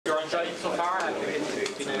enjoyed it so far. I think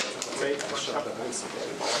it's been a great workshop.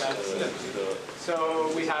 So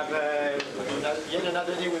we have yet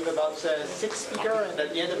another day with about 6 speakers, and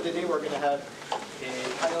at the end of the day we're going to have a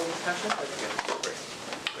panel discussion. That's going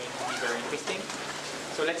to be very interesting.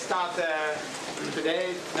 So let's start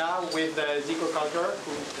today now with Zico Kolter,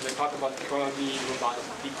 who's going to talk about probably robotic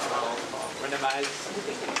deep randomized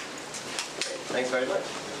smoothing. Thanks very much.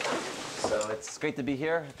 So it's great to be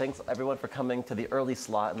here. Thanks everyone for coming to the early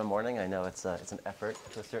slot in the morning. I know it's an effort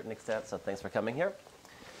to a certain extent, so thanks for coming here.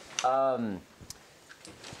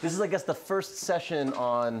 This is, I guess, the first session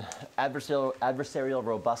on adversarial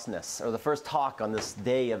robustness, or the first talk on this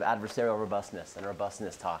day of adversarial robustness and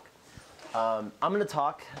robustness talk. I'm going to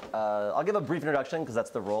talk, I'll give a brief introduction because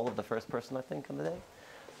that's the role of the first person, I think, on the day.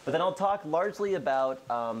 But then I'll talk largely about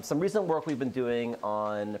some recent work we've been doing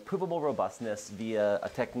on provable robustness via a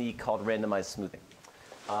technique called randomized smoothing.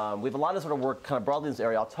 We have a lot of sort of work kind of broadly in this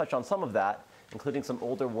area. I'll touch on some of that, including some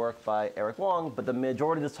older work by Eric Wong, but the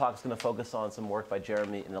majority of this talk is going to focus on some work by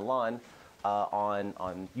Jeremy and Ilan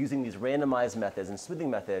on using these randomized methods and smoothing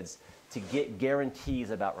methods to get guarantees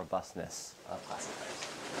about robustness of classifiers.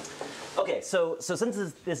 Okay, so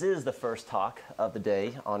since this is the first talk of the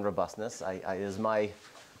day on robustness, it is my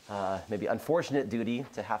maybe unfortunate duty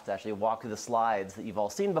to have to actually walk through the slides that you've all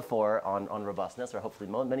seen before on robustness, or hopefully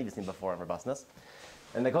many of you have seen before on robustness.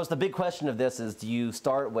 And of course, the big question of this is, do you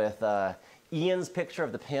start with Ian's picture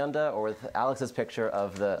of the panda or with Alex's picture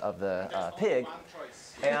of the pig?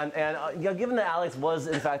 And you know, given that Alex was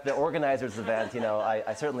in fact the organizer's event, you know,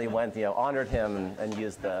 I certainly went, you know, honored him and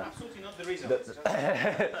used the Absolutely not the reason.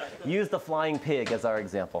 used the flying pig as our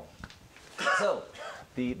example. So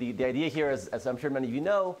the idea here is, as I'm sure many of you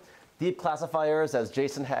know, deep classifiers, as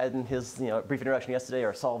Jason had in his brief introduction yesterday,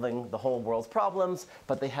 are solving the whole world's problems,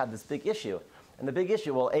 but they have this big issue. And the big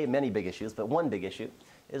issue, well, many big issues, but one big issue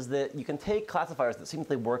is that you can take classifiers that seem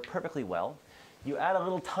to work perfectly well, you add a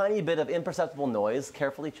little tiny bit of imperceptible noise,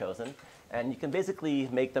 carefully chosen, and you can basically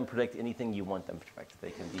make them predict anything you want them to predict. They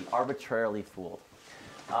can be arbitrarily fooled.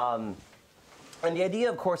 And the idea,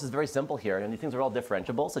 of course, is very simple here, and these things are all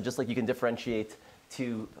differentiable. So just like you can differentiate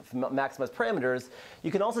to maximize parameters, you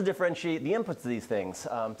can also differentiate the inputs to these things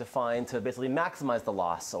to basically maximize the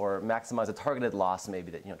loss or maximize a targeted loss, maybe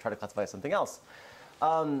that try to classify as something else.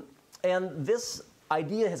 And this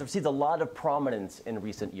idea has received a lot of prominence in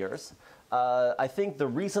recent years. I think the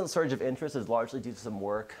recent surge of interest is largely due to some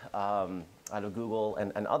work out of Google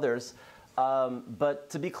and others. But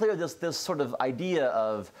to be clear, this sort of idea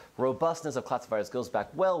of robustness of classifiers goes back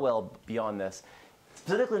well beyond this.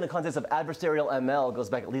 Specifically in the context of adversarial ML, goes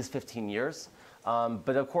back at least 15 years.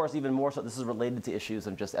 But of course, even more so, this is related to issues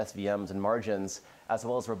of just SVMs and margins, as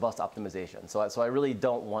well as robust optimization. So I really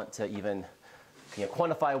don't want to even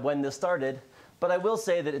quantify when this started. But I will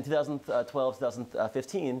say that in 2012,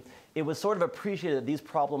 2015, it was sort of appreciated that these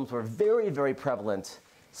problems were very prevalent,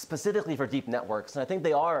 specifically for deep networks. And I think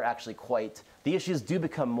they are actually the issues do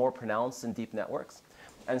become more pronounced in deep networks.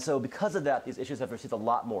 And so because of that, these issues have received a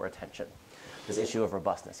lot more attention, this issue of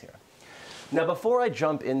robustness here. Now, before I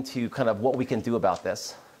jump into kind of what we can do about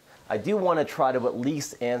this, I do want to try to at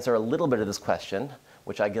least answer a little bit of this question,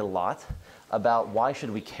 which I get a lot, about why should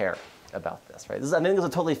we care about this, right? I think this is a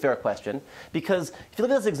totally fair question, because if you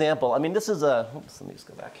look at this example, I mean, this is a, oops, let me just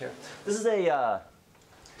go back here. This is a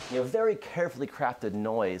very carefully crafted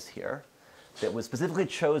noise here that was specifically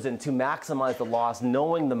chosen to maximize the loss,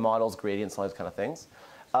 knowing the model's gradients and all those kind of things.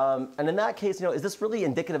 And in that case, is this really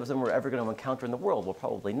indicative of something we're ever going to encounter in the world? Well,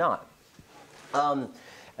 probably not.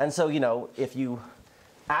 And so, if you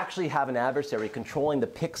actually have an adversary controlling the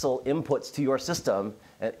pixel inputs to your system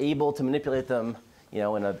and able to manipulate them in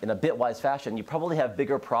a bitwise fashion, you probably have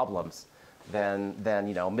bigger problems than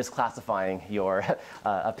misclassifying your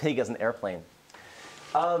a pig as an airplane.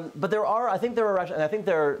 But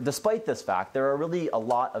despite this fact, there are really a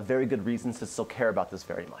lot of very good reasons to still care about this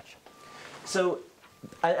very much. So,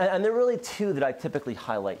 and there are really two that I typically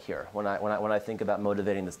highlight here when I think about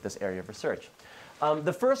motivating this area of research.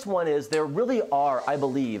 The first one is there really are, I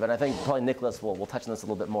believe, and I think probably Nicholas will touch on this a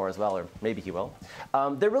little bit more as well, or maybe he will.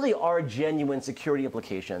 There really are genuine security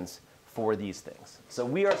implications for these things. So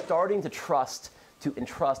we are starting to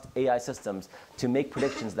entrust AI systems to make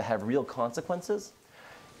predictions that have real consequences.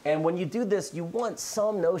 And when you do this, you want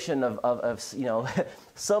some notion of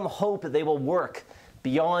some hope that they will work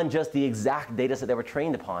beyond just the exact data set they were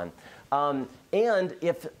trained upon. And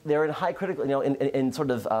if they're in high critical, in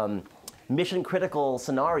sort of mission critical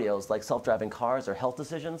scenarios like self-driving cars or health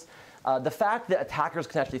decisions, the fact that attackers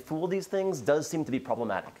can actually fool these things does seem to be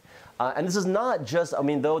problematic. And this is not just,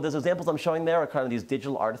 though those examples I'm showing there are kind of these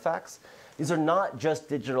digital artifacts, these are not just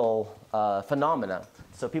digital phenomena.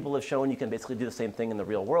 So people have shown you can basically do the same thing in the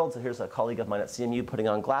real world. So here's a colleague of mine at CMU putting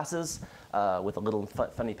on glasses with a little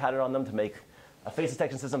funny pattern on them to make a face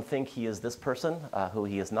detection system think he is this person, who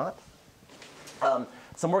he is not.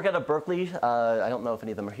 Some work out of Berkeley, I don't know if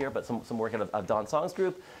any of them are here, but some work out of Don Song's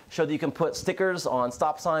group showed that you can put stickers on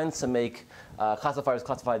stop signs to make classifiers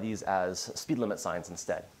classify these as speed limit signs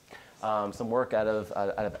instead. Some work out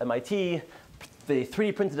of MIT, they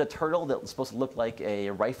 3D printed a turtle that was supposed to look like a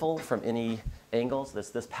rifle from any angle. So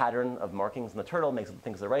this pattern of markings in the turtle makes it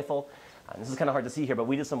think it's a rifle. This is kind of hard to see here, but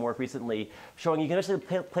we did some work recently showing you can actually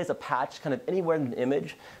place a patch kind of anywhere in an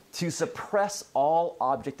image to suppress all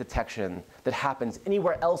object detection that happens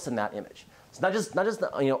anywhere else in that image. It's not just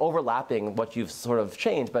overlapping what you've sort of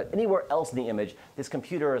changed, but anywhere else in the image, this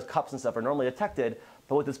computer's cups and stuff are normally detected,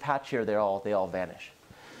 but with this patch here, they all vanish.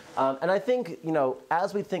 And I think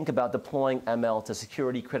as we think about deploying ML to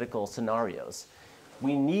security critical scenarios,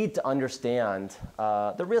 we need to understand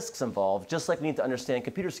the risks involved, just like we need to understand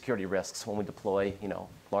computer security risks when we deploy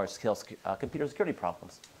large-scale computer security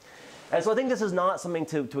problems. And so I think this is not something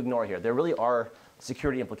to ignore here. There really are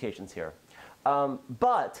security implications here.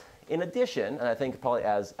 But in addition, and I think probably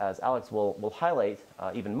as Alex will highlight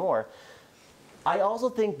even more, I also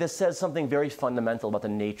think this says something very fundamental about the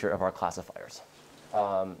nature of our classifiers.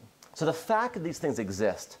 So the fact that these things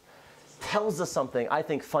exist tells us something, I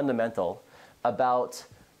think, fundamental about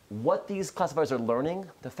what these classifiers are learning,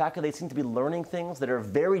 the fact that they seem to be learning things that are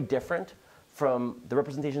very different from the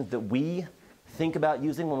representations that we think about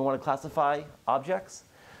using when we want to classify objects,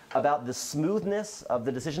 about the smoothness of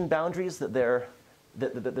the decision boundaries that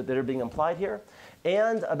are being implied here,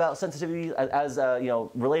 and about sensitivity as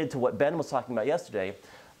related to what Ben was talking about yesterday,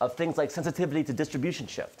 of things like sensitivity to distribution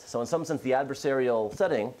shift. So in some sense, the adversarial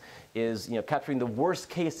setting is capturing the worst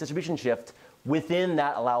case distribution shift within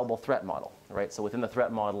that allowable threat model, right? So within the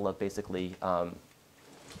threat model of basically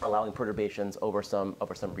allowing perturbations over some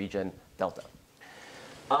region delta.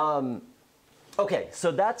 Okay,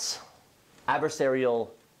 so that's adversarial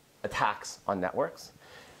attacks on networks.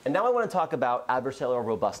 And now I want to talk about adversarial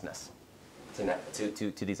robustness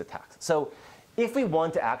to these attacks. So if we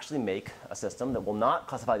want to actually make a system that will not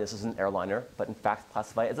classify this as an airliner, but in fact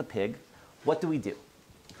classify it as a pig, what do we do?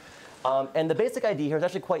 And the basic idea here is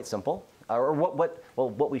actually quite simple. Or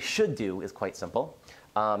what we should do is quite simple.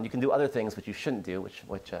 You can do other things which you shouldn't do,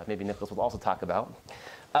 which maybe Nicholas will also talk about.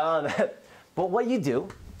 But what you do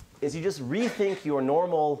is you just rethink your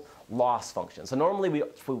normal loss function. So normally we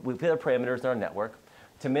put our parameters in our network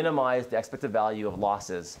to minimize the expected value of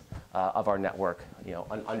losses of our network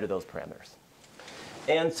under those parameters.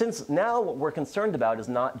 And since now what we're concerned about is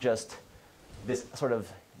not just this sort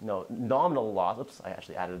of nominal loss. Oops, I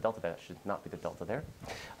actually added a delta there. That should not be the delta there.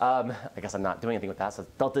 I guess I'm not doing anything with that, so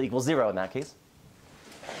delta equals 0 in that case.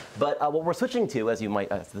 But what we're switching to, as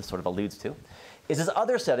this sort of alludes to, is this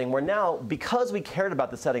other setting where now, because we cared about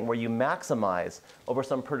the setting where you maximize over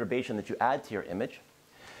some perturbation that you add to your image,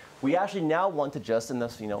 we actually now want to just, in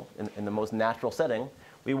this, in the most natural setting,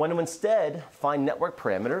 we want to instead find network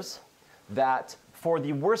parameters that, for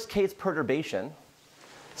the worst case perturbation,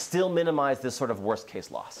 still minimize this sort of worst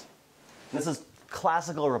case loss. And this is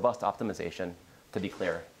classical robust optimization, to be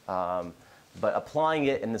clear. But applying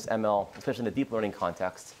it in this ML, especially in the deep learning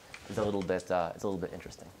context, is a little bit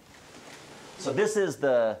interesting. So this is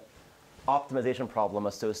the optimization problem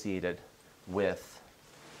associated with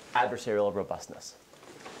adversarial robustness.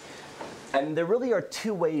 And there really are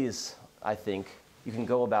two ways, I think, you can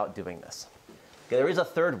go about doing this. Okay, there is a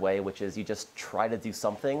third way, which is you just try to do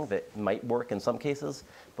something that might work in some cases.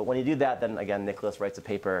 But when you do that, then again, Nicholas writes a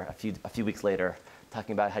paper a few weeks later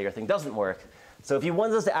talking about how your thing doesn't work. So if you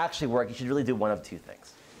want this to actually work, you should really do one of two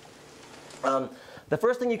things. The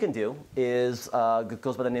first thing you can do is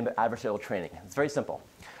goes by the name of adversarial training. It's very simple.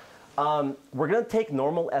 We're going to take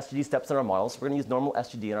normal SGD steps in our models. We're going to use normal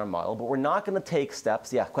SGD in our model, but we're not going to take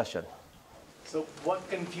steps. Yeah, question. So what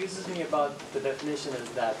confuses me about the definition is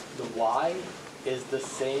that the Y is the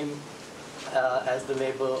same as the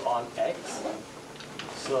label on X.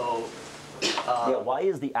 So yeah, Y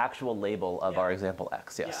is the actual label of our example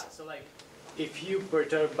X, yes. Yeah, so like if you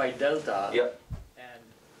perturb by delta, yep,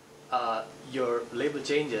 and your label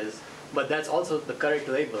changes, but that's also the correct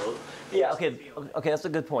label. Yeah, okay, that's a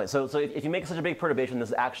good point. So if you make such a big perturbation,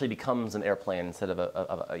 this actually becomes an airplane instead of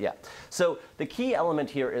a yeah. So the key element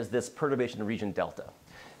here is this perturbation region delta.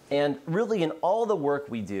 And really in all the work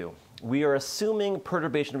we do, we are assuming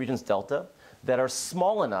perturbation regions delta that are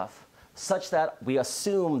small enough such that we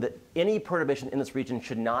assume that any perturbation in this region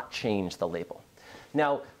should not change the label.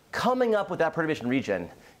 Now, coming up with that perturbation region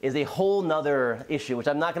is a whole nother issue, which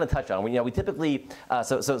I'm not going to touch on. We typically,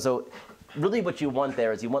 so really what you want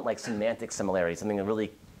there is you want like semantic similarity, something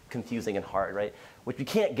really confusing and hard, right? Which we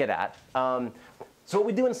can't get at. So what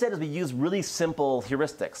we do instead is we use really simple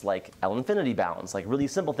heuristics like L-infinity bounds, like really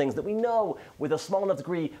simple things that we know with a small enough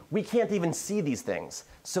degree we can't even see these things.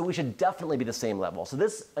 So we should definitely be the same level. So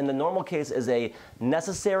this, in the normal case, is a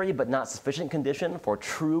necessary but not sufficient condition for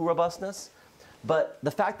true robustness. But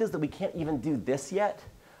the fact is that we can't even do this yet,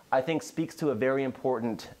 I think speaks to a very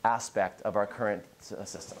important aspect of our current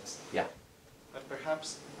systems. Yeah? But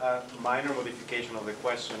perhaps a minor modification of the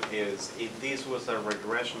question is if this was a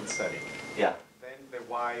regression setting. Yeah. The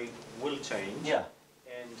Y will change. Yeah.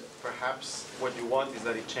 And perhaps what you want is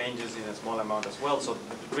that it changes in a small amount as well. So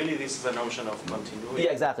really this is a notion of continuity.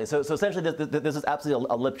 Yeah, exactly. So essentially this is absolutely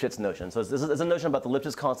a Lipschitz notion. So this is a notion about the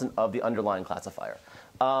Lipschitz constant of the underlying classifier.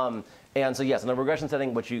 And so yes, in a regression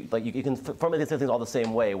setting, which you can formulate these things all the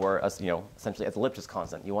same way, where essentially as a Lipschitz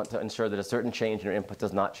constant, you want to ensure that a certain change in your input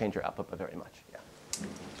does not change your output by very much. Yeah.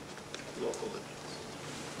 Local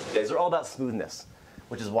Lipschitz. These are all about smoothness,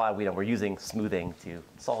 which is why we're using smoothing to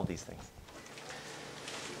solve these things.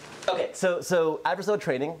 Okay, so adversarial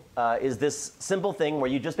training is this simple thing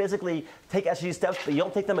where you just basically take SGD steps, but you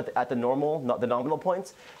don't take them at the nominal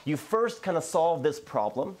points. You first kind of solve this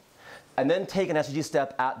problem, and then take an SGD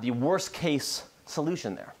step at the worst case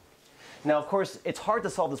solution there. Now, of course, it's hard to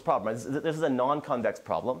solve this problem. Right? This is a non-convex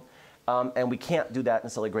problem, and we can't do that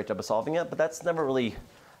necessarily a great job of solving it, but that's never really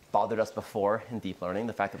bothered us before in deep learning,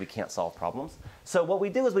 the fact that we can't solve problems. So what we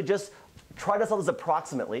do is we just try to solve this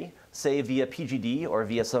approximately, say via PGD or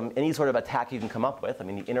via any sort of attack you can come up with. I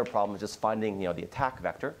mean, the inner problem is just finding the attack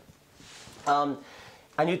vector. And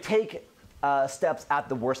you take steps at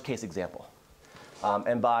the worst case example.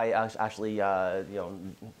 And by actually,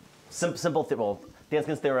 simple,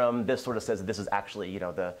 Danskin's theorem, this sort of says that this is actually,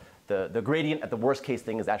 the gradient at the worst case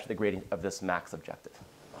thing is actually the gradient of this max objective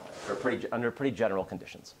under pretty general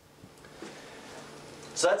conditions.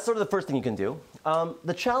 So that's sort of the first thing you can do.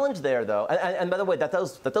 The challenge there, though, and by the way, that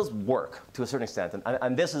does work to a certain extent,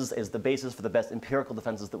 and this is the basis for the best empirical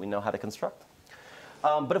defenses that we know how to construct.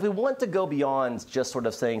 But if we want to go beyond just sort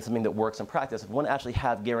of saying something that works in practice, if we want to actually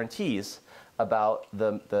have guarantees about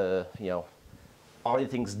are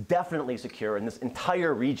things definitely secure in this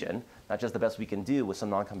entire region, not just the best we can do with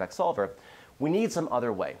some non-convex solver, we need some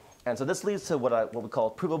other way. And so this leads to what we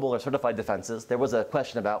call provable or certified defenses. There was a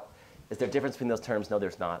question about, is there a difference between those terms? No,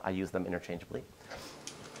 there's not. I use them interchangeably.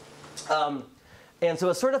 And so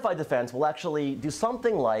a certified defense will actually do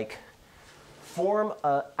something like form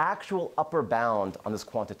an actual upper bound on this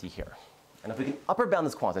quantity here. And if we can upper bound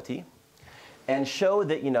this quantity and show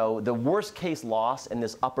that the worst case loss in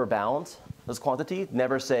this upper bound, this quantity,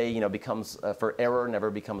 never say becomes for error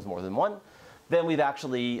never becomes more than 1, then we've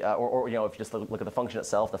actually, if you just look at the function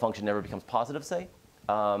itself, the function never becomes positive, say,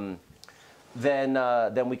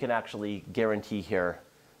 then we can actually guarantee here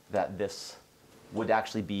that this would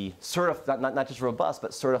actually be not just robust,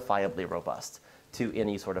 but certifiably robust to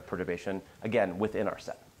any sort of perturbation, again, within our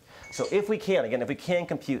set. So if we can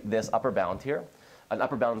compute this upper bound here, an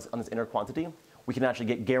upper bound on this inner quantity, we can actually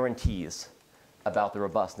get guarantees about the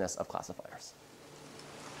robustness of classifiers.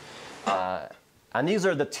 And these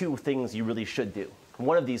are the two things you really should do.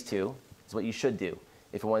 One of these two is what you should do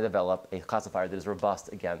if you want to develop a classifier that is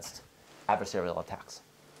robust against adversarial attacks.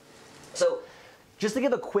 So just to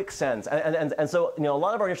give a quick sense, and so a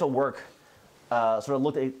lot of our initial work sort of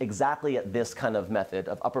looked exactly at this kind of method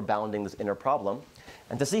of upper bounding this inner problem.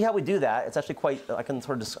 And to see how we do that, it's actually quite, I'm going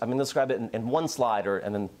to describe it in one slide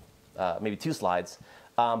and then maybe 2 slides,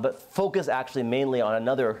 but focus actually mainly on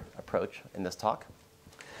another approach in this talk.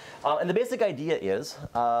 And the basic idea is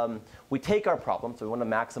we take our problem, so we want to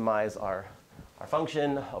maximize our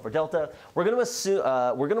function over delta. We're going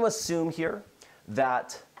to assume here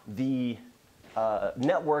that the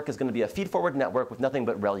network is going to be a feed-forward network with nothing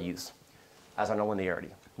but ReLUs as our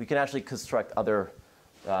nonlinearity. We can actually construct other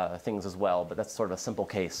things as well, but that's sort of a simple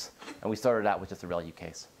case. And we started out with just a ReLU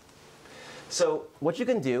case. So what you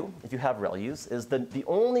can do if you have ReLUs is the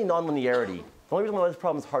only nonlinearity, the only reason why this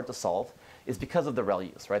problem is hard to solve is because of the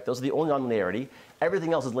ReLUs, right? Those are the only nonlinearity.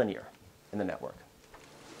 Everything else is linear in the network.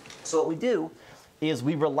 So what we do is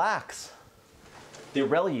we relax the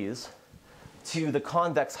ReLUs to the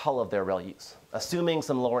convex hull of their ReLUs, assuming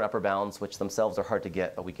some lower and upper bounds, which themselves are hard to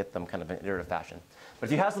get, but we get them kind of in an iterative fashion. But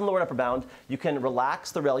if you have some lower and upper bound, you can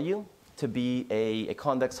relax the ReLU to be a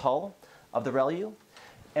convex hull of the ReLU.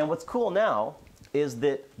 And what's cool now is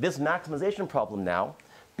that this maximization problem now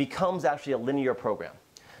becomes actually a linear program,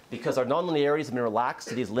 because our nonlinearities have been relaxed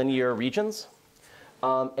to these linear regions.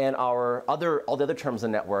 and all the other terms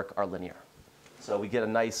in the network are linear. So we get a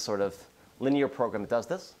nice sort of linear program that does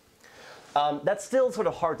this. That's still sort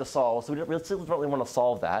of hard to solve, so we still don't really want to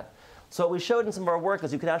solve that. So what we showed in some of our work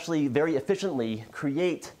is you can actually very efficiently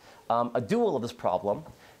create a dual of this problem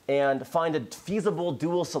and find a feasible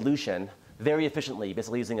dual solution very efficiently,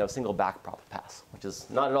 basically using a single backprop pass, which is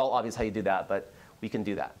not at all obvious how you do that, but we can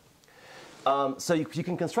do that. So you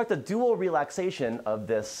can construct a dual relaxation of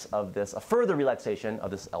this, a further relaxation of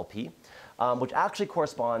this LP, which actually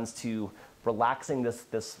corresponds to relaxing this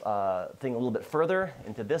thing a little bit further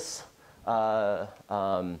into this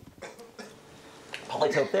polytope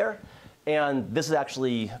there. And this is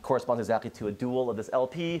actually corresponds exactly to a dual of this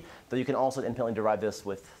LP, though you can also independently derive this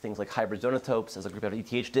with things like hybrid zonotopes, as a group out of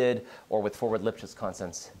ETH did, or with forward Lipschitz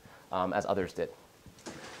constants, as others did.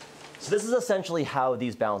 So this is essentially how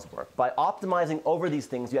these bounds work. By optimizing over these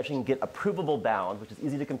things, you actually can get a provable bound, which is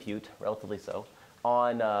easy to compute, relatively so,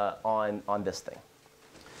 on this thing.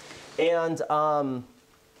 And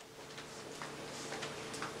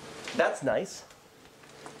that's nice.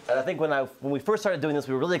 And I think when we first started doing this,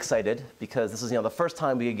 we were really excited because this is the first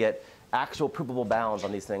time we could get actual provable bounds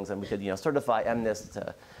on these things, and we could certify MNIST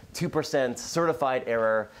to 2% certified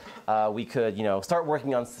error. We could start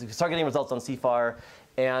getting results on CFAR,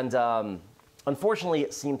 and unfortunately,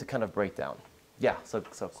 it seemed to kind of break down. Yeah. So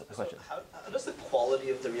question. How does the quality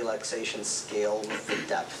of the relaxation scale with the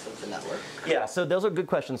depth of the network? Yeah. So those are good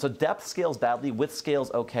questions. So depth scales badly. Width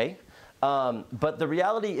scales okay. But the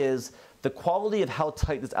reality is the quality of how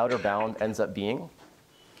tight this outer bound ends up being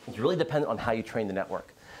is really dependent on how you train the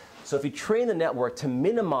network. So if you train the network to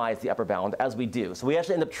minimize the upper bound, as we do, so we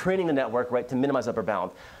actually end up training the network to minimize the upper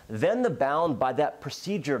bound, then the bound by that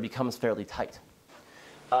procedure becomes fairly tight.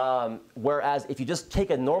 Whereas if you just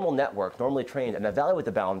take a normal network, normally trained, and evaluate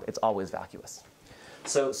the bound, it's always vacuous.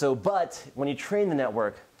 But when you train the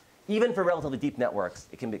network, even for relatively deep networks,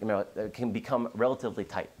 it can become relatively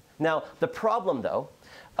tight. Now, the problem, though,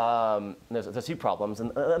 there's a few problems.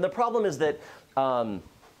 And the problem is that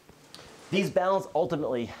these bounds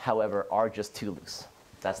ultimately, however, are just too loose.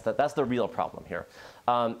 That's the real problem here.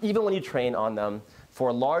 Even when you train on them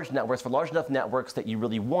for large networks, for large enough networks that you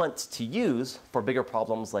really want to use for bigger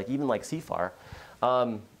problems, even like CFAR,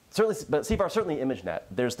 but CFAR certainly ImageNet,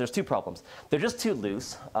 there's two problems. They're just too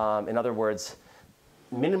loose. In other words,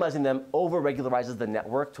 minimizing them over-regularizes the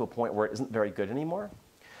network to a point where it isn't very good anymore.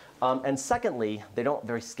 And secondly, they don't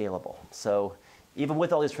very scalable. So even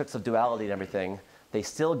with all these tricks of duality and everything, they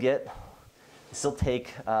still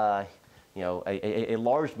take a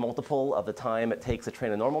large multiple of the time it takes to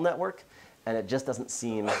train a normal network, and it just doesn't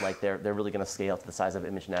seem like they're really going to scale to the size of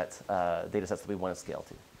ImageNet data sets that we want to scale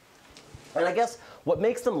to. And I guess what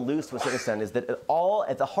makes them loose to a certain extent is that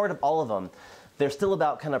at the heart of all of them, they're still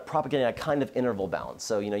about kind of propagating a kind of interval bound.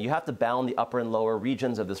 So you have to bound the upper and lower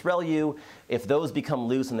regions of this ReLU. If those become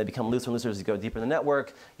loose, and they become looser and looser as you go deeper in the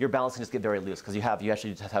network, your bounds can just get very loose because you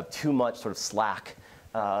actually just have too much sort of slack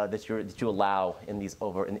that you allow in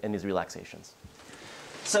these relaxations.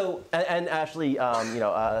 So and actually,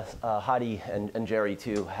 Hadi and Jerry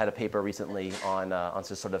too had a paper recently on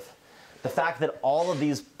just sort of the fact that all of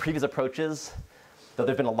these previous approaches, though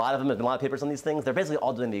there've been a lot of them, there's been a lot of papers on these things, they're basically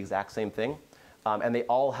all doing the exact same thing. And they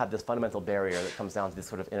all have this fundamental barrier that comes down to these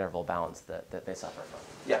sort of interval bounds that they suffer from.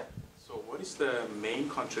 Yeah? So what is the main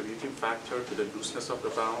contributing factor to the looseness of the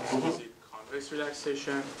bounds? Mm-hmm. Is it convex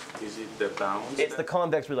relaxation? Is it the bounds? It's the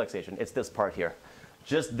convex relaxation. It's this part here.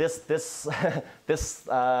 Just this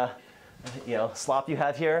slop you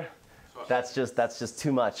have here. That's just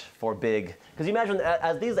too much for big. Because you imagine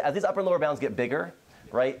as these upper and lower bounds get bigger,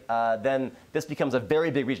 right? Then this becomes a very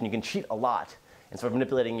big region. You can cheat a lot and sort of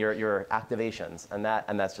manipulating your activations, and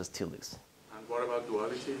that's just too loose. And what about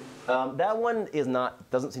duality? That one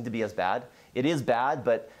doesn't seem to be as bad. It is bad,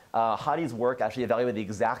 but Hadi's work actually evaluated the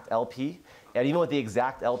exact LP, and even with the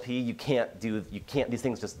exact LP, these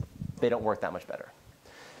things they don't work that much better.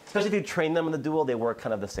 Especially if you train them in the dual, they work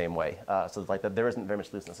kind of the same way. So there isn't very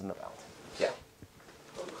much looseness in the bound. Yeah.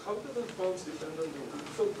 How do the bounds depend on the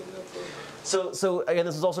width of the network? So again,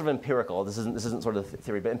 this is all sort of empirical. This isn't sort of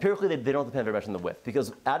theory, but empirically they don't depend very much on the width,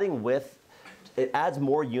 because adding width, it adds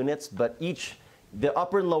more units, but the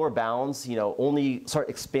upper and lower bounds, only start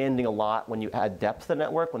expanding a lot when you add depth to the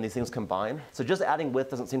network, when these things combine. So just adding width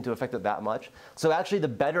doesn't seem to affect it that much. So actually the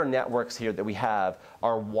better networks here that we have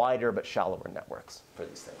are wider but shallower networks for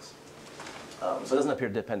these things. So it doesn't appear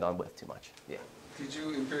to depend on width too much. Yeah. Did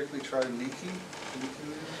you empirically try leaking?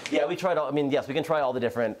 Yeah, we tried all. Yes, we can try all the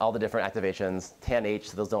different activations.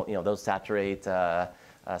 TAN-H, those saturate.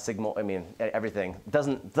 Sigma, everything.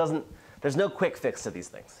 There's no quick fix to these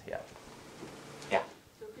things. Yeah. Yeah.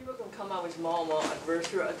 come up with more and more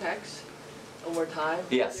adversarial attacks over time?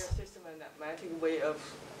 Yes. Is there a systematic way of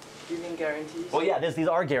giving guarantees? Well, yeah, these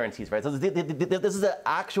are guarantees, right? So this is the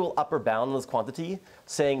actual upper bound on this quantity,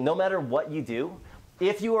 saying no matter what you do,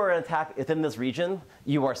 if you are an attack within this region,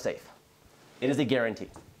 you are safe. It is a guarantee.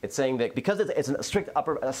 It's saying that because it's a strict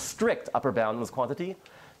upper bound on this quantity,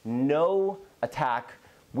 no attack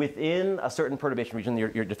within a certain perturbation region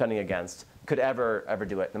you're defending against could ever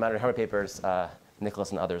do it, no matter how many papers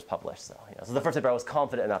Nicholas and others published. So, so the first paper I was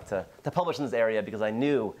confident enough to publish in this area because I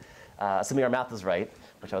knew, assuming our math was right,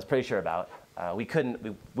 which I was pretty sure about, we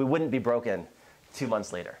wouldn't be broken 2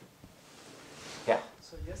 months later. Yeah.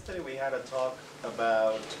 So yesterday we had a talk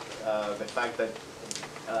about the fact that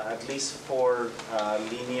at least for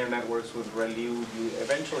linear networks with ReLU, you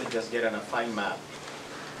eventually just get an affine map,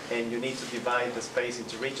 and you need to divide the space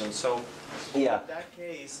into regions. So yeah. In that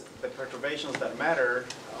case, the perturbations that matter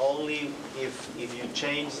only if you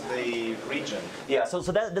change the region. Yeah. So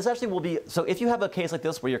this actually will be. So if you have a case like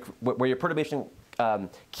this where your perturbation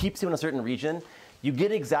keeps you in a certain region, you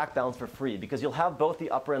get exact bounds for free because you'll have both the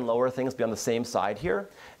upper and lower things be on the same side here,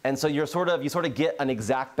 and so you sort of get an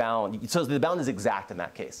exact bound. So the bound is exact in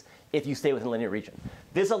that case if you stay within a linear region.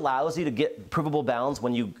 This allows you to get provable bounds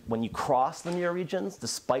when you cross linear regions,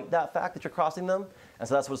 despite that fact that you're crossing them, and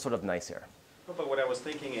so that's what's sort of nice here. No, but what I was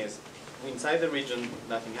thinking is, inside the region,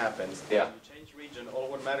 nothing happens. Yeah. When you change region, all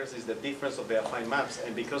what matters is the difference of the affine maps,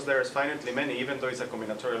 and because there's finitely many, even though it's a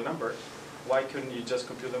combinatorial number, why couldn't you just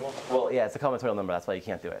compute them all? Well, yeah, it's a combinatorial number. That's why you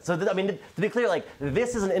can't do it. So, I mean, to be clear, like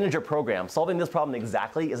this is an integer program. Solving this problem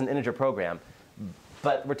exactly is an integer program,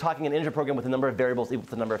 but we're talking an integer program with a number of variables equal to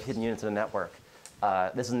the number of hidden units in a network.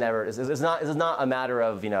 This is not a matter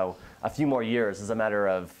of a few more years. This is a matter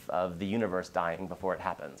of the universe dying before it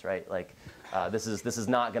happens, right? Like this is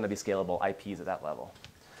not going to be scalable IPs at that level.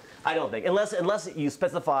 I don't think, unless you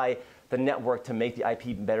specify the network to make the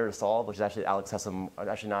IP better to solve, which is actually Alex has some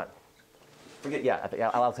actually not. I think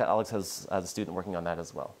Alex has a student working on that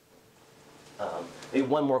as well. Maybe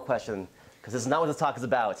one more question, because this is not what this talk is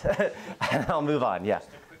about. And I'll move on, yeah. Just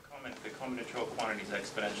a quick comment. The combinatorial quantities are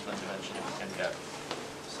exponential in dimension and depth.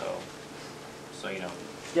 So you know.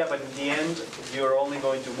 Yeah, but in the end, you're only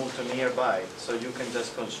going to move to nearby, so you can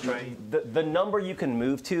just constrain. The number you can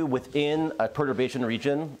move to within a perturbation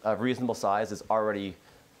region of reasonable size is already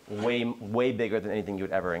way bigger than anything you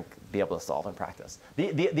would ever be able to solve in practice.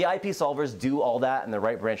 The IP solvers do all that in the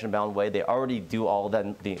right branch and bound way. They already do all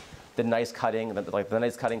that, the nice cutting, like the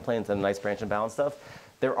nice cutting planes and the nice branch and bound stuff.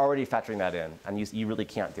 They're already factoring that in, and you really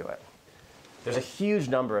can't do it. There's a huge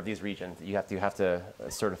number of these regions that you have to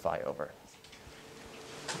certify over.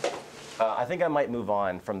 I think I might move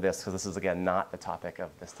on from this because this is again not the topic of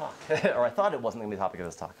this talk, or I thought it wasn't going to be the topic of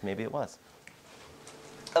this talk. Maybe it was.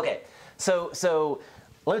 Okay, so.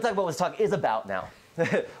 Let me talk about what this talk is about now.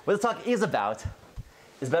 What this talk is about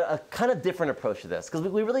a kind of different approach to this, because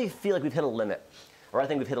we really feel like we've hit a limit, or I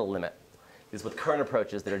think we've hit a limit, is with current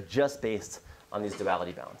approaches that are just based on these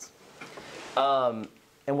duality bounds.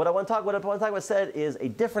 And what I want to talk about instead is a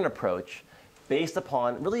different approach based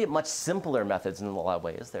upon really much simpler methods in a lot of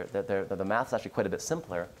ways. The math's actually quite a bit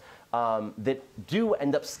simpler, that do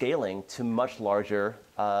end up scaling to much larger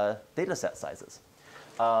data set sizes.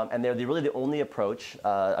 And they're really the only approach.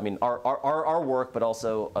 I mean, our work, but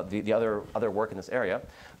also the other work in this area,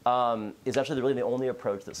 is actually really the only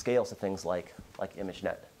approach that scales to things like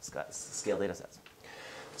ImageNet scale data sets.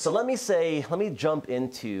 So let me jump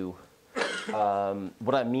into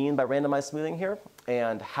what I mean by randomized smoothing here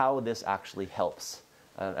and how this actually helps.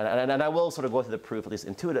 And I will sort of go through the proof, at least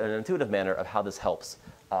in an intuitive manner, of how this helps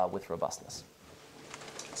with robustness.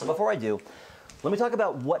 So before I do, let me talk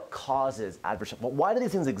about what causes adversarial. Well, why do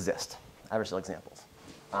these things exist? Adversarial examples.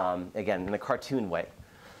 Again, in a cartoon way.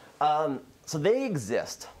 So they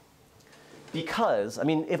exist because, I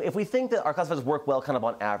mean, if we think that our classifiers work well kind of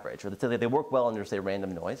on average, or that they work well under, say,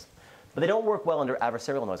 random noise, but they don't work well under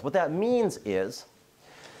adversarial noise, what that means is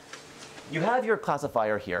you have your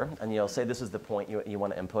classifier here, and you'll say this is the point you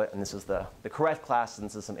want to input, and this is the correct class, and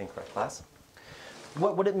this is some incorrect class.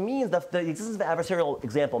 What it means, the existence of an adversarial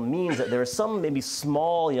example means that there is some maybe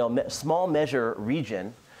small, small measure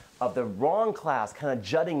region of the wrong class kind of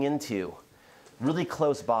jutting into really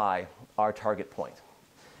close by our target point.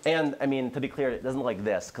 And I mean, to be clear, it doesn't look like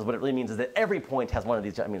this, because what it really means is that every point has one of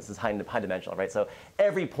these, I mean, this is high dimensional, right? So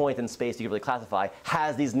every point in space you can really classify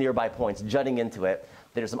has these nearby points jutting into it.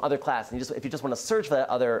 There's some other class, and if you just want to search for that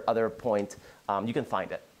other point, you can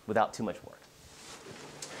find it without too much work.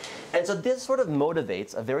 And so this sort of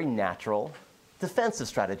motivates a very natural defensive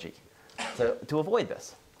strategy to avoid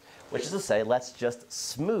this, which is to say, let's just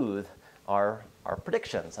smooth our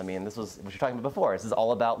predictions. I mean, this was what you're talking about before. This is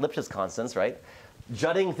all about Lipschitz constants, right?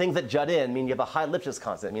 Jutting things that jut in mean you have a high Lipschitz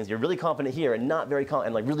constant. It means you're really confident here and not very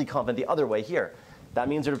and like really confident the other way here. That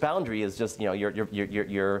means your boundary is just,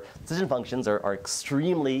 your decision functions are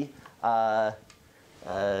extremely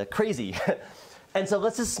crazy. And so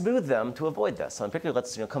let's just smooth them to avoid this. So in particular,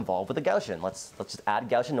 let's convolve with a Gaussian. Let's just add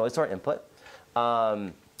Gaussian noise to our input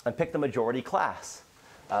and pick the majority class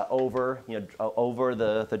over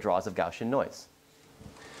the draws of Gaussian noise.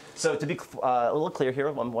 So to be a little clear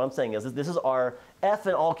here, what I'm saying is this is our f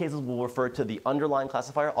in all cases will refer to the underlying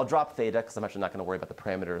classifier. I'll drop theta because I'm actually not going to worry about the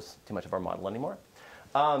parameters too much of our model anymore.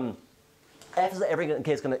 F is in every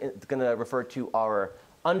case going to refer to our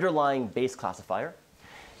underlying base classifier.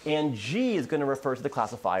 And G is going to refer to the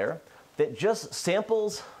classifier that just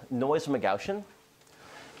samples noise from a Gaussian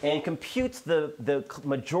and computes the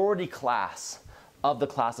majority class of the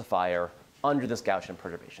classifier under this Gaussian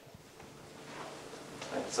perturbation.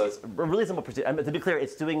 So it's a really simple procedure. To be clear,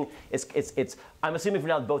 I'm assuming for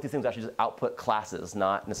now both these things actually just output classes,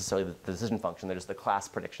 not necessarily the decision function. They're just the class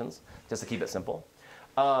predictions, just to keep it simple.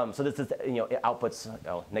 So this is, it outputs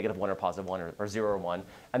 -1 or +1 or 0 or 1,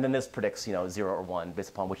 and then this predicts 0 or 1 based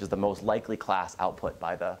upon which is the most likely class output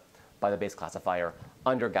by the base classifier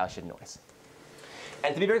under Gaussian noise.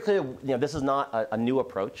 And to be very clear, this is not a new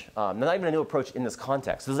approach. Not even a new approach in this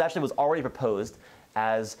context. This actually was already proposed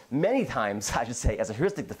as many times, I should say, as a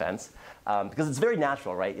heuristic defense, because it's very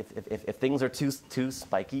natural, right? If things are too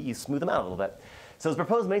spiky, you smooth them out a little bit. So it was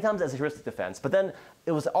proposed many times as a heuristic defense, but then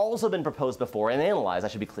it was also been proposed before and analyzed, I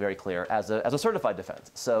should be very clear, as a certified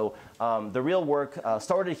defense. So the real work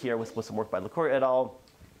started here with some work by LaCour et al.,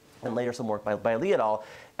 and later some work by Lee et al.,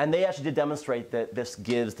 and they actually did demonstrate that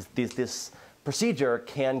this procedure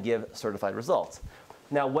can give certified results.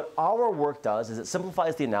 Now, what our work does is it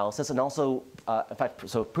simplifies the analysis and also, in fact,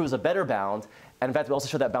 so it proves a better bound. And in fact, we also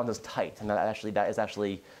show that bound is tight. And that is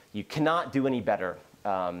actually, you cannot do any better.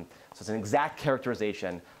 So it's an exact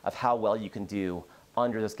characterization of how well you can do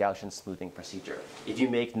under this Gaussian smoothing procedure if you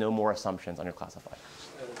make no more assumptions on your classifier.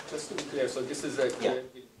 Just to be clear, so this is it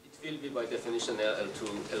will be by definition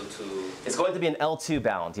L2. It's going to be an L2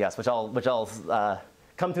 bound, yes, which I'll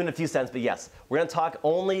come to in a few cents, but yes, we're going to talk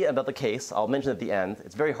only about the case. I'll mention at the end.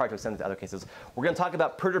 It's very hard to extend to other cases. We're going to talk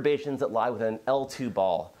about perturbations that lie within L2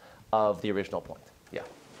 ball of the original point. Yeah.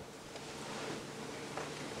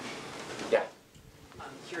 Yeah.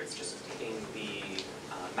 Here it's just taking the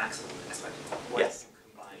maximum aspect. Yes.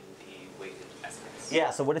 Combine the weighted aspects.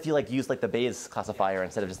 Yeah. So what if you use the Bayes classifier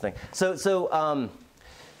instead of just thing? So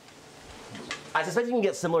I suspect you can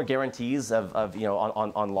get similar guarantees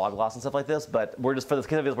on log loss and stuff like this, but we're just for this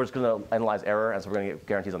case of this, we're just going to analyze error, and so we're going to get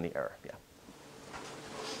guarantees on the error. Yeah.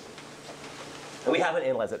 And we haven't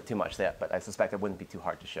analyzed it too much yet, but I suspect it wouldn't be too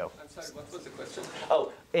hard to show. I'm sorry, what was the question?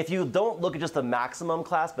 Oh, if you don't look at just the maximum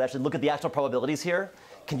class, but actually look at the actual probabilities here,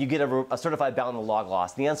 can you get a certified bound on the log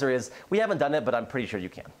loss? And the answer is we haven't done it, but I'm pretty sure you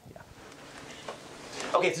can. Yeah.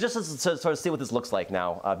 Okay, so just to sort of see what this looks like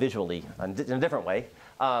now visually in a different way.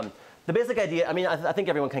 The basic idea, I think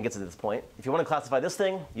everyone kind of gets it at this point. If you want to classify this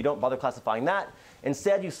thing, you don't bother classifying that.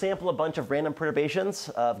 Instead, you sample a bunch of random perturbations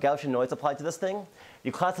of Gaussian noise applied to this thing.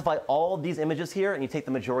 You classify all of these images here, and you take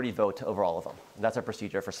the majority vote over all of them. And that's our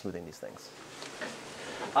procedure for smoothing these things.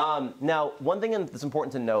 Now, one thing that's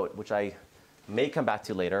important to note, which I may come back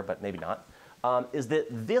to later, but maybe not, is that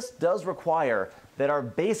this does require that our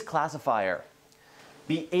base classifier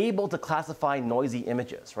be able to classify noisy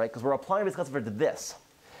images, right? Because we're applying a base classifier to this.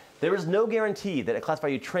 There is no guarantee that a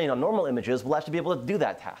classifier you train on normal images will actually be able to do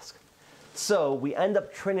that task. So we end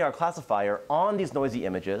up training our classifier on these noisy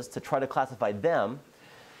images to try to classify them,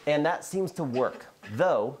 and that seems to work.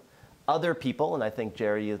 Though other people, and I think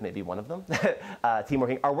Jerry is maybe one of them,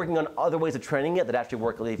 are working on other ways of training it that actually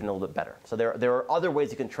work even a little bit better. So there are other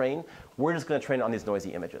ways you can train. We're just going to train it on these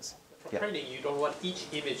noisy images. For training, you don't want each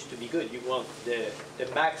image to be good. You want the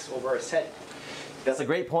max over a set. That's a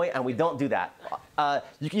great point, and we don't do that.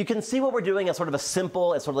 You can see what we're doing as sort of a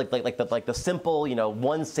simple, as sort of like the simple,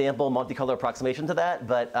 one sample multicolor approximation to that,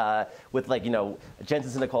 but with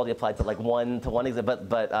Jensen's inequality applied to 1-to-1.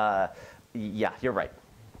 But yeah, you're right.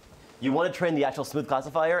 You want to train the actual smooth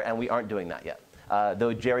classifier, and we aren't doing that yet.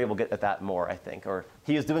 Though Jerry will get at that more, I think, or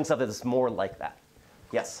he is doing something that's more like that.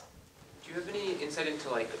 Yes. Do you have any insight into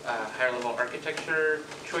higher level architecture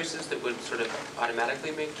choices that would sort of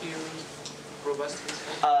automatically make you robust?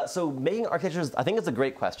 So making architectures, I think it's a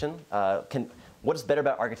great question. What's better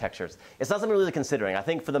about architectures? It's not something we're really considering. I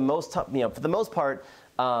think for the most part,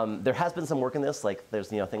 there has been some work in this. Like there's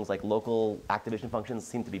things like local activation functions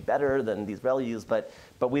seem to be better than these rel use, but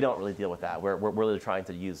we don't really deal with that. We're really trying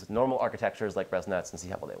to use normal architectures like ResNets and see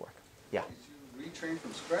how well they work. Yeah. Did you retrain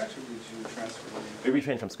from scratch, or did you transfer? We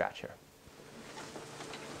retrained from scratch here.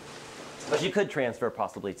 But you could transfer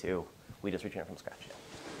possibly too. We just retrained from scratch. Yeah.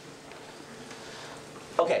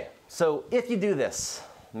 Okay, so if you do this,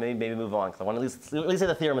 maybe move on, because I want to at least say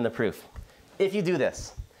the theorem and the proof. If you do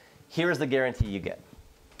this, here's the guarantee you get.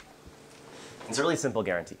 It's a really simple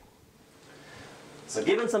guarantee. So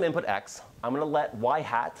given some input x, I'm going to let y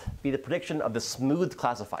hat be the prediction of the smooth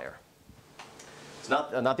classifier. It's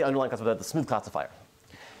not the underlying classifier, but the smooth classifier.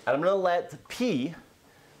 And I'm going to let p,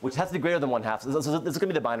 which has to be greater than 1/2. So this is going to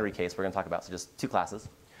be the binary case we're going to talk about, so just two classes.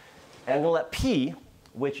 And I'm going to let p,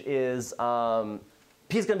 which is,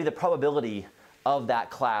 p is going to be the probability of that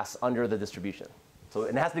class under the distribution. So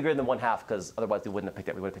it has to be greater than 1/2, because otherwise we wouldn't have picked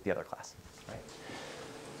it. We would have picked the other class. Right?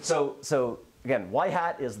 So again, y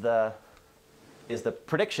hat is the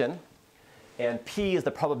prediction, and p is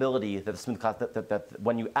the probability that the smooth class that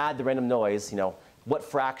when you add the random noise, what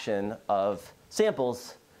fraction of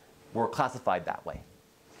samples were classified that way.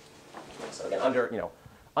 So again,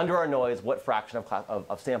 under our noise, what fraction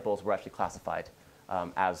of samples were actually classified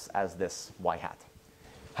as this y hat?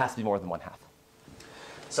 Has to be more than 1/2.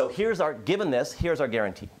 So given this, here's our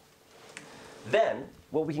guarantee. Then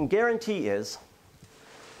what we can guarantee is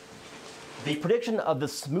the prediction of the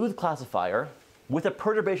smooth classifier with a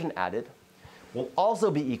perturbation added will also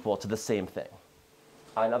be equal to the same thing.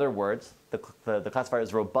 In other words, the classifier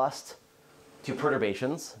is robust to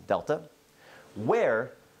perturbations, delta,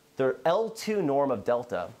 where the L2 norm of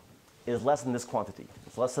delta is less than this quantity.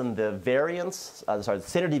 It's less than the variance, the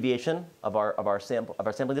standard deviation of our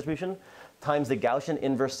sampling distribution times the Gaussian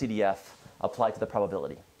inverse CDF applied to the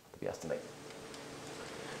probability that we estimate.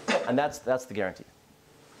 And that's the guarantee.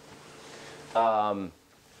 Now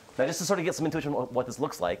just to sort of get some intuition of what this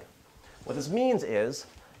looks like, what this means is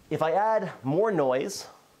if I add more noise,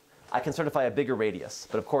 I can certify a bigger radius.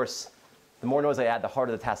 But of course, the more noise I add, the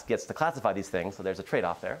harder the task gets to classify these things, so there's a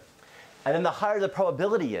trade-off there. And then the higher the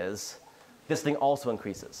probability is, this thing also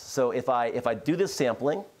increases. So if I do this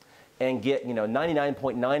sampling and get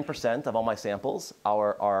 99.9% of all my samples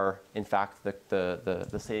are in fact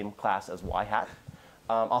the same class as y hat,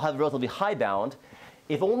 I'll have a relatively high bound.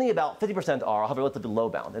 If only about 50% are, I'll have a relatively low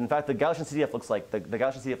bound. In fact, the Gaussian CDF looks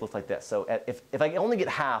like this. So if I only get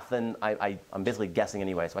half, then I'm basically guessing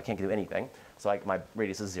anyway, so I can't do anything. So my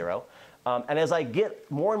radius is 0. And as I get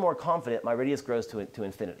more and more confident, my radius grows to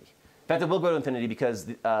infinity. In fact, it will grow to infinity because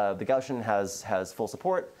the Gaussian has full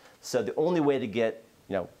support. So the only way to get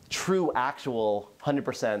true actual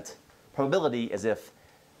 100% probability is if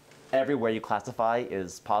everywhere you classify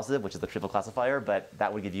is positive, which is the trivial classifier, but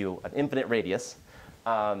that would give you an infinite radius.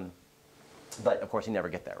 But of course, you never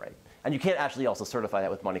get that right. And you can't actually also certify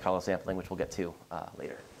that with Monte Carlo sampling, which we'll get to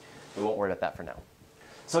later. We won't worry about that for now.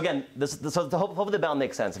 So again, hopefully the bound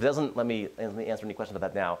makes sense. If it doesn't, let me answer any questions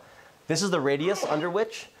about that now. This is the radius under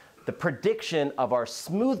which the prediction of our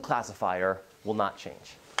smooth classifier will not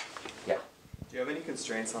change. Yeah? Do you have any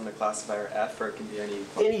constraints on the classifier F, or it can be any?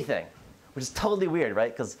 Anything, which is totally weird,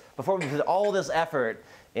 right? Because before we did all this effort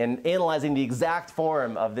in analyzing the exact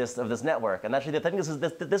form of this network, and actually I think this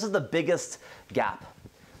is the biggest gap,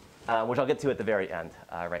 which I'll get to at the very end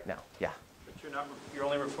right now. Yeah. But you're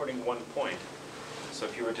only reporting 1 point. So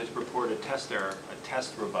if you were to report a test error, a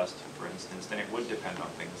test robust, for instance, then it would depend on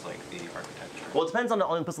things like the architecture. Well, it depends on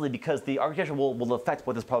implicitly because the architecture will affect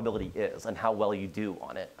what this probability is and how well you do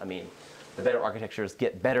on it. I mean, the better architectures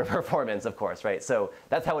get better performance, of course, right? So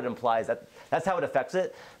that's how it implies that's how it affects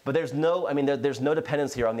it. But there's no there's no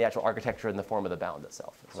dependence here on the actual architecture in the form of the bound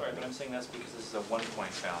itself. Sorry, but I'm saying that's because this is a 1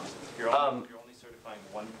 point bound. You're only certifying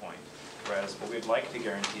 1 point. Whereas what we'd like to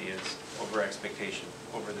guarantee is over expectation,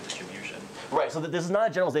 over the distribution. Right, so this is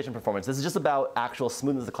not a generalization performance. This is just about actual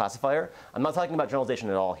smoothness of the classifier. I'm not talking about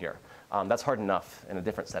generalization at all here. That's hard enough in a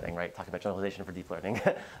different setting, right? Talking about generalization for deep learning.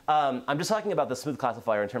 I'm just talking about the smooth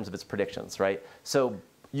classifier in terms of its predictions, right? So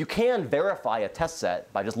you can verify a test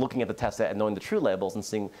set by just looking at the test set and knowing the true labels and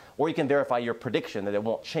seeing, or you can verify your prediction that it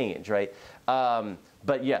won't change, right?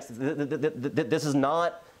 But yes, this is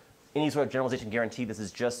not any sort of generalization guarantee. This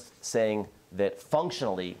is just saying that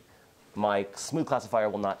functionally, my smooth classifier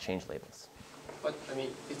will not change labels. But I mean,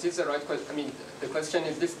 it is the right question. I mean, the question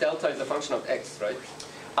is this delta is a function of x, right?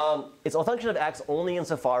 It's a function of x only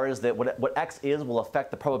insofar as that what x is will affect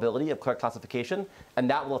the probability of correct classification, and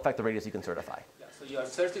that will affect the radius you can certify. Yeah, so you are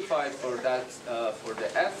certified for that for the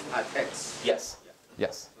f at x. Yes. Yeah.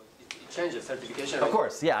 Yes. So it change the certification. Of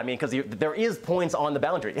course, yeah. I mean, because there is points on the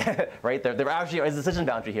boundary, right? There actually is a decision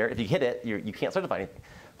boundary here. If you hit it, you can't certify anything.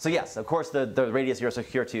 So yes, of course, the radius you're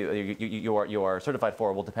secure to, you are certified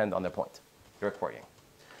for will depend on their point you're querying.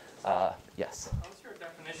 Yes. How's your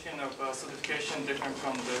definition of certification different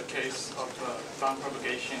from the case of bound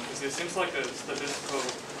propagation? Because it seems like a statistical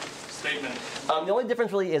statement. The only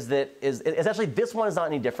difference really is that is actually this one is not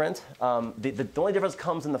any different. The only difference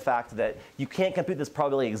comes in the fact that you can't compute this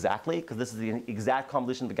probability exactly because this is the exact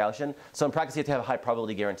convolution of the Gaussian. So in practice, you have to have high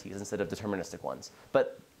probability guarantees instead of deterministic ones.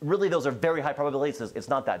 But really, those are very high probabilities. It's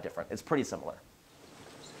not that different. It's pretty similar.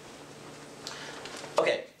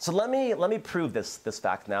 Okay, so let me prove this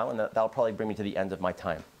fact now, and that'll probably bring me to the end of my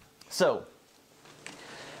time. So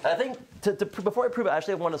I think before I prove it,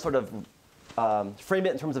 actually I want to sort of frame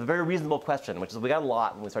it in terms of a very reasonable question, which is we got a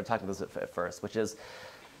lot when we started talking about this at first, which is,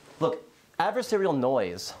 look, adversarial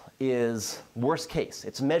noise is worst case.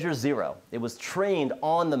 It's measure 0. It was trained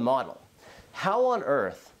on the model. How on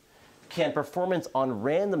earth can performance on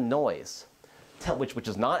random noise, which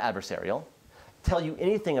is not adversarial, tell you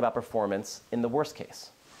anything about performance in the worst case?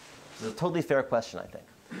 This is a totally fair question, I think.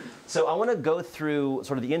 So I want to go through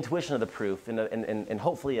sort of the intuition of the proof in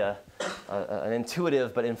hopefully an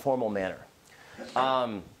intuitive but informal manner.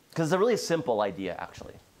 Because it's a really simple idea,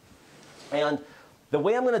 actually. And the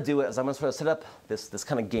way I'm going to do it is I'm going to sort of set up this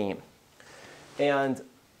kind of game. And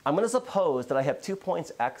I'm going to suppose that I have 2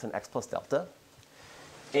 points x and x plus delta.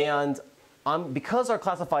 And because our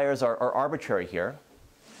classifiers are arbitrary here,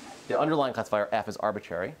 the underlying classifier f is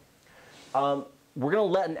arbitrary, we're going to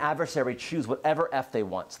let an adversary choose whatever f they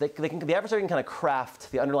want. So the adversary can kind of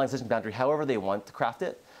craft the underlying decision boundary however they want to craft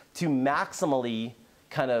it to maximally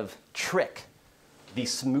kind of trick the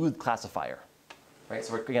smooth classifier. Right?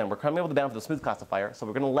 So we're coming up with a bound for the smooth classifier. So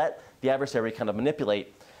we're going to let the adversary kind of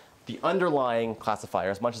manipulate the underlying classifier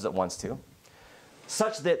as much as it wants to,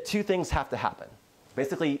 such that 2 things have to happen.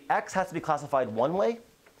 Basically, x has to be classified one way,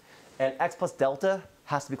 and x plus delta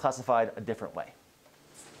has to be classified a different way.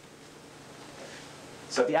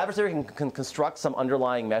 So if the adversary can construct some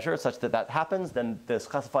underlying measure such that that happens, then this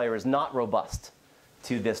classifier is not robust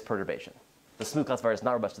to this perturbation. The smooth classifier is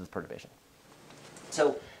not robust to this perturbation.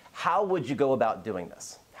 So how would you go about doing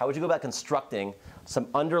this? How would you go about constructing some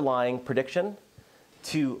underlying prediction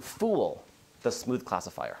to fool the smooth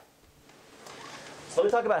classifier? So let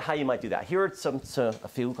me talk about how you might do that. Here are a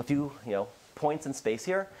few points in space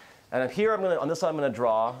here. And here on this side I'm going to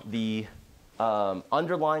draw the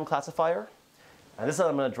underlying classifier. And this side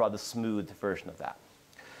I'm going to draw the smooth version of that.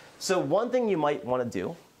 So one thing you might want to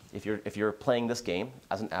do if you're playing this game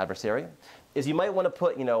as an adversary is you might want to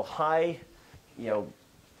put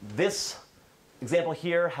this example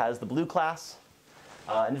here has the blue class,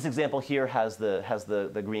 and this example here has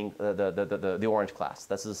the green the orange class.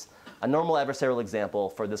 This is a normal adversarial example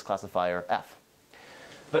for this classifier f.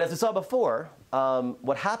 But as we saw before,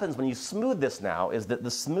 what happens when you smooth this now is that in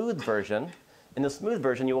the smooth version,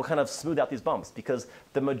 you will kind of smooth out these bumps because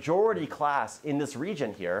the majority class in this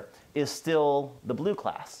region here is still the blue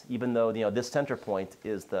class, even though this center point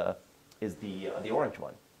is the orange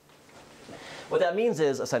one. What that means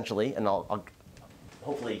is essentially, and I'll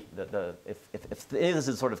hopefully if this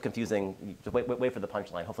is sort of confusing, wait for the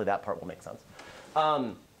punchline. Hopefully that part will make sense.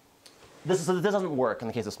 This doesn't work in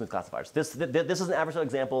the case of smooth classifiers. This is an adversarial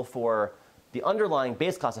example for the underlying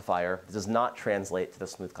base classifier. This does not translate to the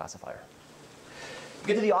smooth classifier. You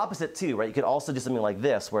could do the opposite too, right? You could also do something like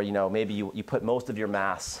this, where maybe you put most of your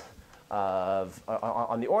mass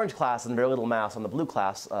on the orange class and very little mass on the blue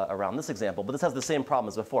class around this example. But this has the same problem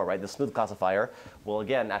as before, right? The smooth classifier will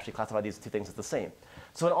again actually classify these 2 things as the same.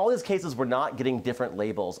 So in all these cases, we're not getting different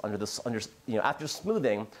labels after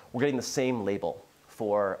smoothing, we're getting the same label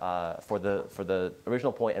for the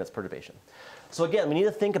original point and its perturbation. So again, we need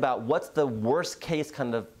to think about what's the worst case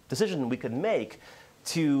kind of decision we could make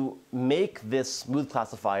to make this smooth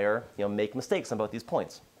classifier make mistakes on both these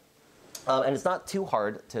points. And it's not too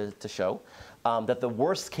hard to show that the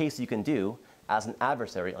worst case you can do as an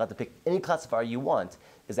adversary, you'll have to pick any classifier you want,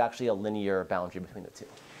 is actually a linear boundary between the 2.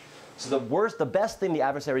 So the best thing the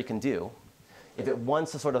adversary can do, if it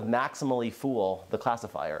wants to sort of maximally fool the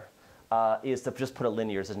classifier, is to just put a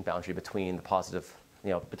linear decision boundary between the positive,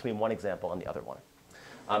 between one example and the other one.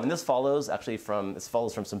 And this follows actually from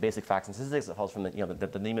some basic facts and statistics. It follows from the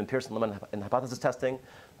Neiman-Pearson lemma in hypothesis testing.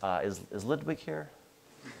 Is Ludwig here?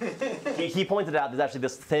 he pointed out that actually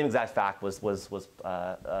this same exact fact was from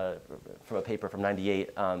a paper from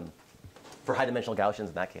 '98 for high-dimensional Gaussians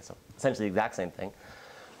in that case. So essentially the exact same thing.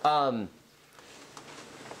 But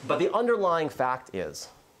the underlying fact is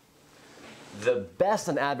the best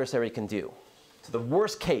an adversary can do, so the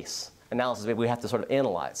worst case analysis we have to sort of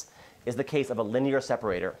analyze is the case of a linear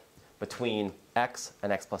separator between x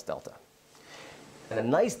and x plus delta. And the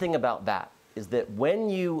nice thing about that is that when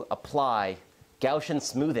you apply Gaussian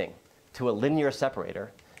smoothing to a linear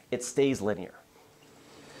separator, it stays linear.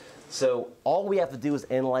 So all we have to do is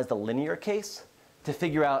analyze the linear case to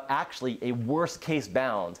figure out actually a worst case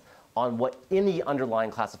bound on what any underlying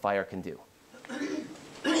classifier can do.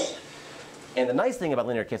 And the nice thing about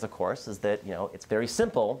linear case, of course, is that it's very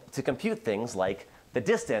simple to compute things like the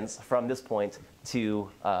distance from this point to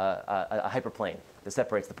a hyperplane that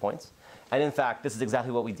separates the points. And in fact, this is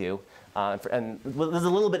exactly what we do. And this is a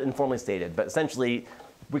little bit informally stated, but essentially,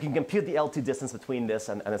 we can compute the L2 distance between this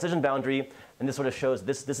and an incision boundary. And this sort of shows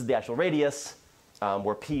this is the actual radius,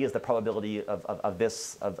 where P is the probability of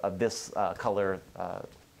this color,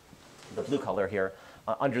 the blue color here,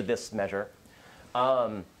 under this measure.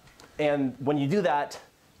 And when you do that,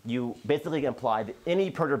 you basically imply that any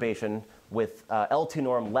perturbation with L2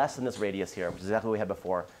 norm less than this radius here, which is exactly what we had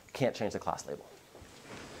before, can't change the class label.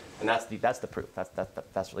 And that's the proof.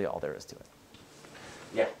 That's really all there is to it.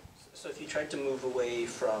 Yeah? So if you tried to move away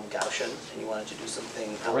from Gaussian and you wanted to do something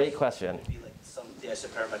else, great question. It would be like the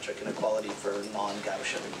isoparametric inequality for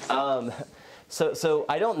non-Gaussian. So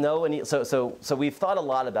I don't know any. So we've thought a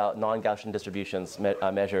lot about non-Gaussian distributions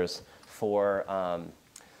measures for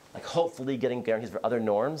like hopefully getting guarantees for other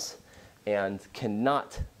norms, and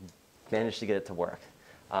cannot manage to get it to work.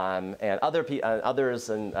 And others,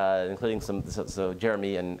 including so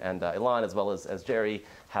Jeremy and Ilan, as well as Jerry,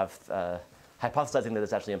 have hypothesizing that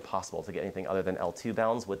it's actually impossible to get anything other than L2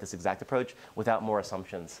 bounds with this exact approach without more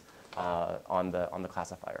assumptions on the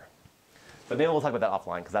classifier. But maybe we'll talk about that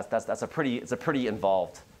offline, because it's a pretty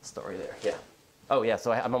involved story there. Yeah. Oh yeah.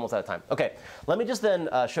 So I'm almost out of time. Okay. Let me just then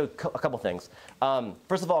show a couple things.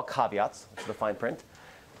 First of all, caveats to the fine print.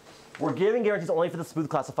 We're giving guarantees only for the smooth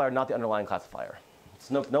classifier, not the underlying classifier.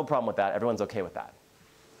 So no problem with that. Everyone's okay with that.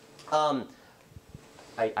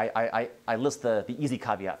 I list the easy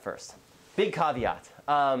caveat first. Big caveat.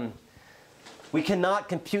 We cannot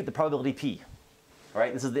compute the probability P. All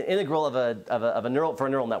right, this is the integral of a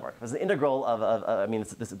neural network. This is the integral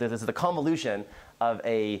this is the convolution of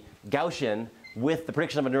a Gaussian with the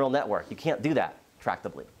prediction of a neural network. You can't do that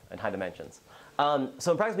tractably in high dimensions.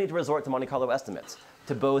 So in practice, we need to resort to Monte Carlo estimates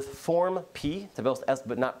to both form P,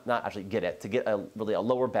 but not actually get it, to get really a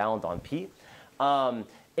lower bound on P,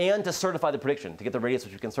 and to certify the prediction, to get the radius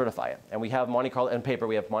which we can certify it. And we have Monte Carlo, in paper,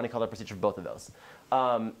 we have Monte Carlo procedure for both of those.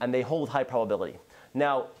 And they hold high probability.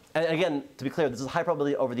 Now, and again, to be clear, this is high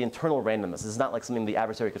probability over the internal randomness. This is not like something the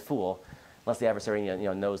adversary could fool, unless the adversary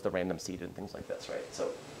knows the random seed and things like this, right? So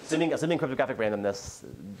assuming cryptographic randomness,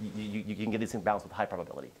 you can get these things balanced with high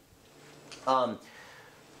probability.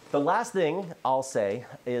 The last thing I'll say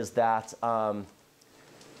is that,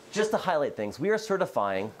 just to highlight things, we are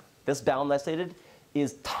certifying this bound that I stated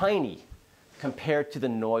is tiny compared to the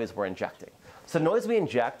noise we're injecting. So the noise we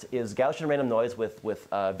inject is Gaussian random noise with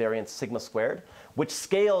variance sigma squared, which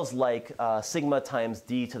scales like sigma times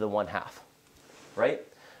d to the 1/2, right?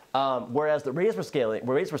 Whereas the radius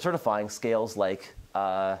we're certifying scales like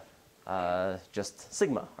just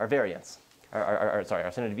sigma, our variance. Our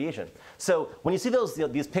standard deviation. So when you see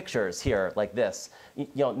these pictures here like this,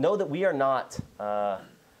 know that we are not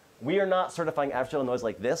certifying adversarial noise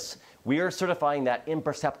like this. We are certifying that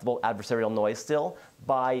imperceptible adversarial noise still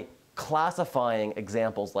by classifying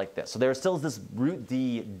examples like this. So there still is this root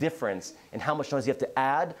d difference in how much noise you have to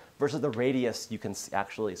add versus the radius you can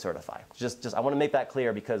actually certify. Just I want to make that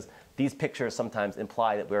clear, because these pictures sometimes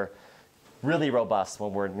imply that we're really robust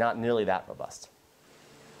when we're not nearly that robust.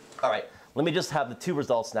 All right. Let me just have the two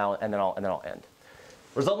results now, and then I'll end.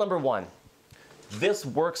 Result number 1. This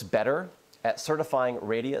works better at certifying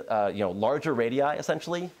larger radii,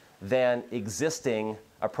 essentially, than existing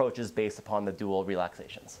approaches based upon the dual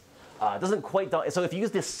relaxations. It doesn't quite. So if you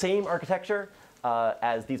use the same architecture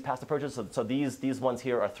as these past approaches, so these ones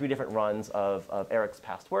here are 3 different runs of Eric's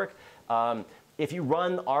past work. If you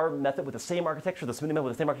run our method with the same architecture, the smoothing method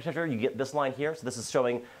with the same architecture, you get this line here. So this is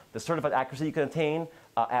showing the certified accuracy you can attain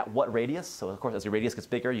at what radius. So of course, as your radius gets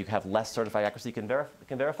bigger, you have less certified accuracy you can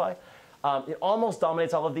verify. It almost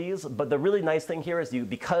dominates all of these, but the really nice thing here is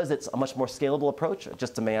because it's a much more scalable approach, it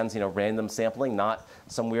just demands random sampling, not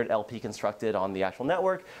some weird LP constructed on the actual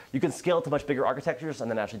network. You can scale it to much bigger architectures and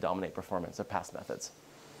then actually dominate performance of past methods.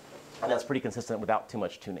 And that's pretty consistent without too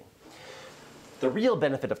much tuning. The real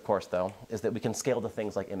benefit, of course, though, is that we can scale to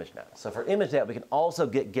things like ImageNet. So for ImageNet, we can also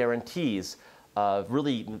get guarantees of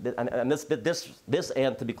really, and this,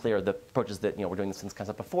 and to be clear, the approaches that we're doing this since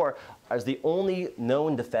concept before, is the only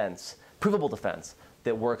known defense, provable defense,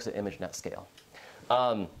 that works at ImageNet scale.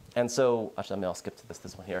 And so, actually, I'll skip to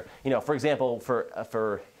this one here. For example,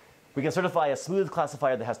 we can certify a smooth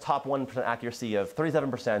classifier that has top 1% accuracy of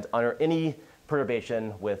 37% under any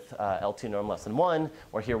perturbation with L2 norm less than 1,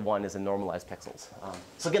 or here 1 is in normalized pixels.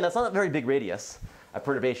 So again, that's not a very big radius, a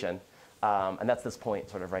perturbation, and that's this point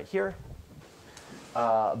sort of right here.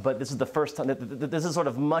 But this is the first time, this is sort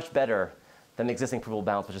of much better than the existing provable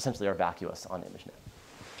bounds, which essentially are vacuous on ImageNet.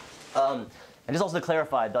 And just also to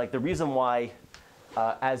clarify, the reason why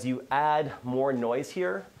as you add more noise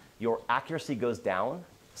here, your accuracy goes down.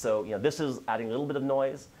 So this is adding a little bit of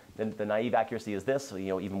noise. Then the naive accuracy is this, so,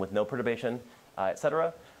 even with no perturbation, et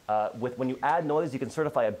cetera. When you add noise, you can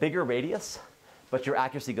certify a bigger radius, but your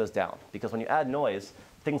accuracy goes down. Because when you add noise,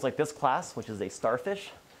 things like this class, which is a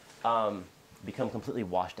starfish, become completely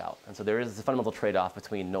washed out. And so there is a fundamental trade-off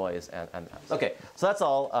between noise and that. OK, so that's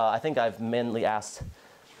all. I think I've mainly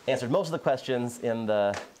answered most of the questions in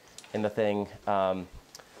the thing.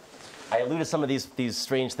 I alluded to some of these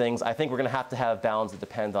strange things. I think we're going to have bounds that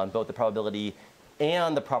depend on both the probability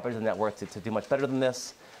and the properties of the network to do much better than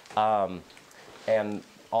this. And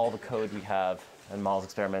all the code we have and models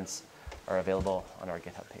experiments are available on our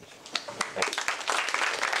GitHub page. Thanks.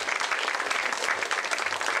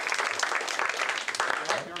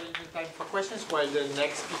 Time for questions while the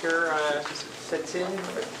next speaker sets in.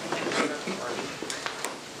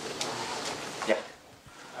 Yeah.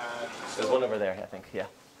 There's one over there, I think. Yeah.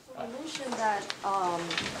 You mentioned that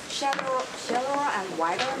shallower and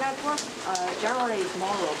wider network generally is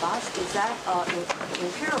more robust. Is that an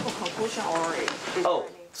empirical conclusion, or is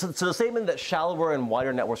So the statement that shallower and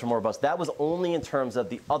wider networks are more robust, that was only in terms of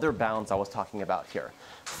the other bounds I was talking about here.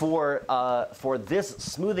 For this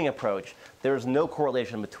smoothing approach, there's no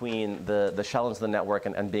correlation between the shallowness of the network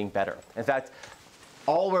and being better. In fact,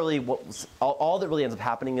 all that really ends up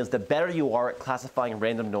happening is the better you are at classifying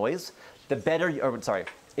random noise, the better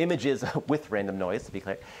images with random noise, to be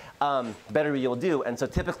clear, the better you'll do. And so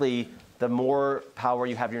typically, the more power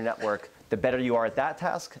you have in your network, the better you are at that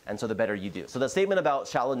task, and so the better you do. So the statement about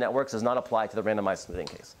shallow networks does not apply to the randomized smoothing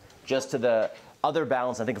case. Just to the other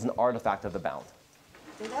bounds, I think it's an artifact of the bound.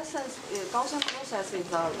 In that sense, Gaussian process is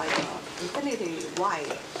like infinity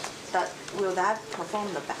wide. Will that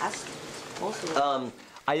perform the best? Mostly.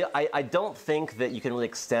 I don't think that you can really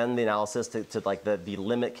extend the analysis to like the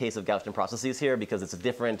limit case of Gaussian processes here, because it's a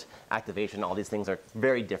different activation. All these things are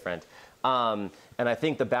very different. And I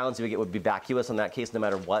think the bounds you would get would be vacuous in that case no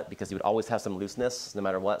matter what, because you would always have some looseness no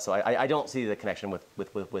matter what. So I don't see the connection with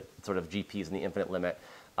sort of GPs and the infinite limit,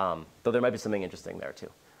 though there might be something interesting there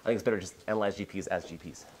too. I think it's better to just analyze GPs as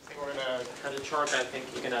GPs. I think we're going to cut a chart. I think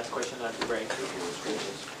you can ask questions after break.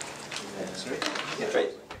 Yeah,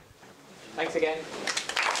 great. Thanks again.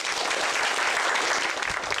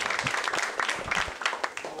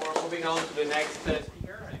 We're moving on to the next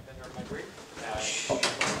speaker, Alexander Madrid. Going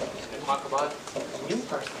to talk about new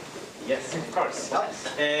person. Yes, of course.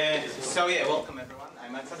 So yeah, welcome everyone.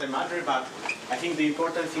 I'm Alexander Madrid, but I think the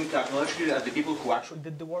important thing to acknowledge here are the people who actually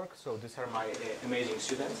did the work. So these are my amazing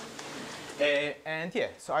students. And yeah,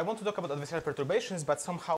 so I want to talk about adversarial perturbations, but somehow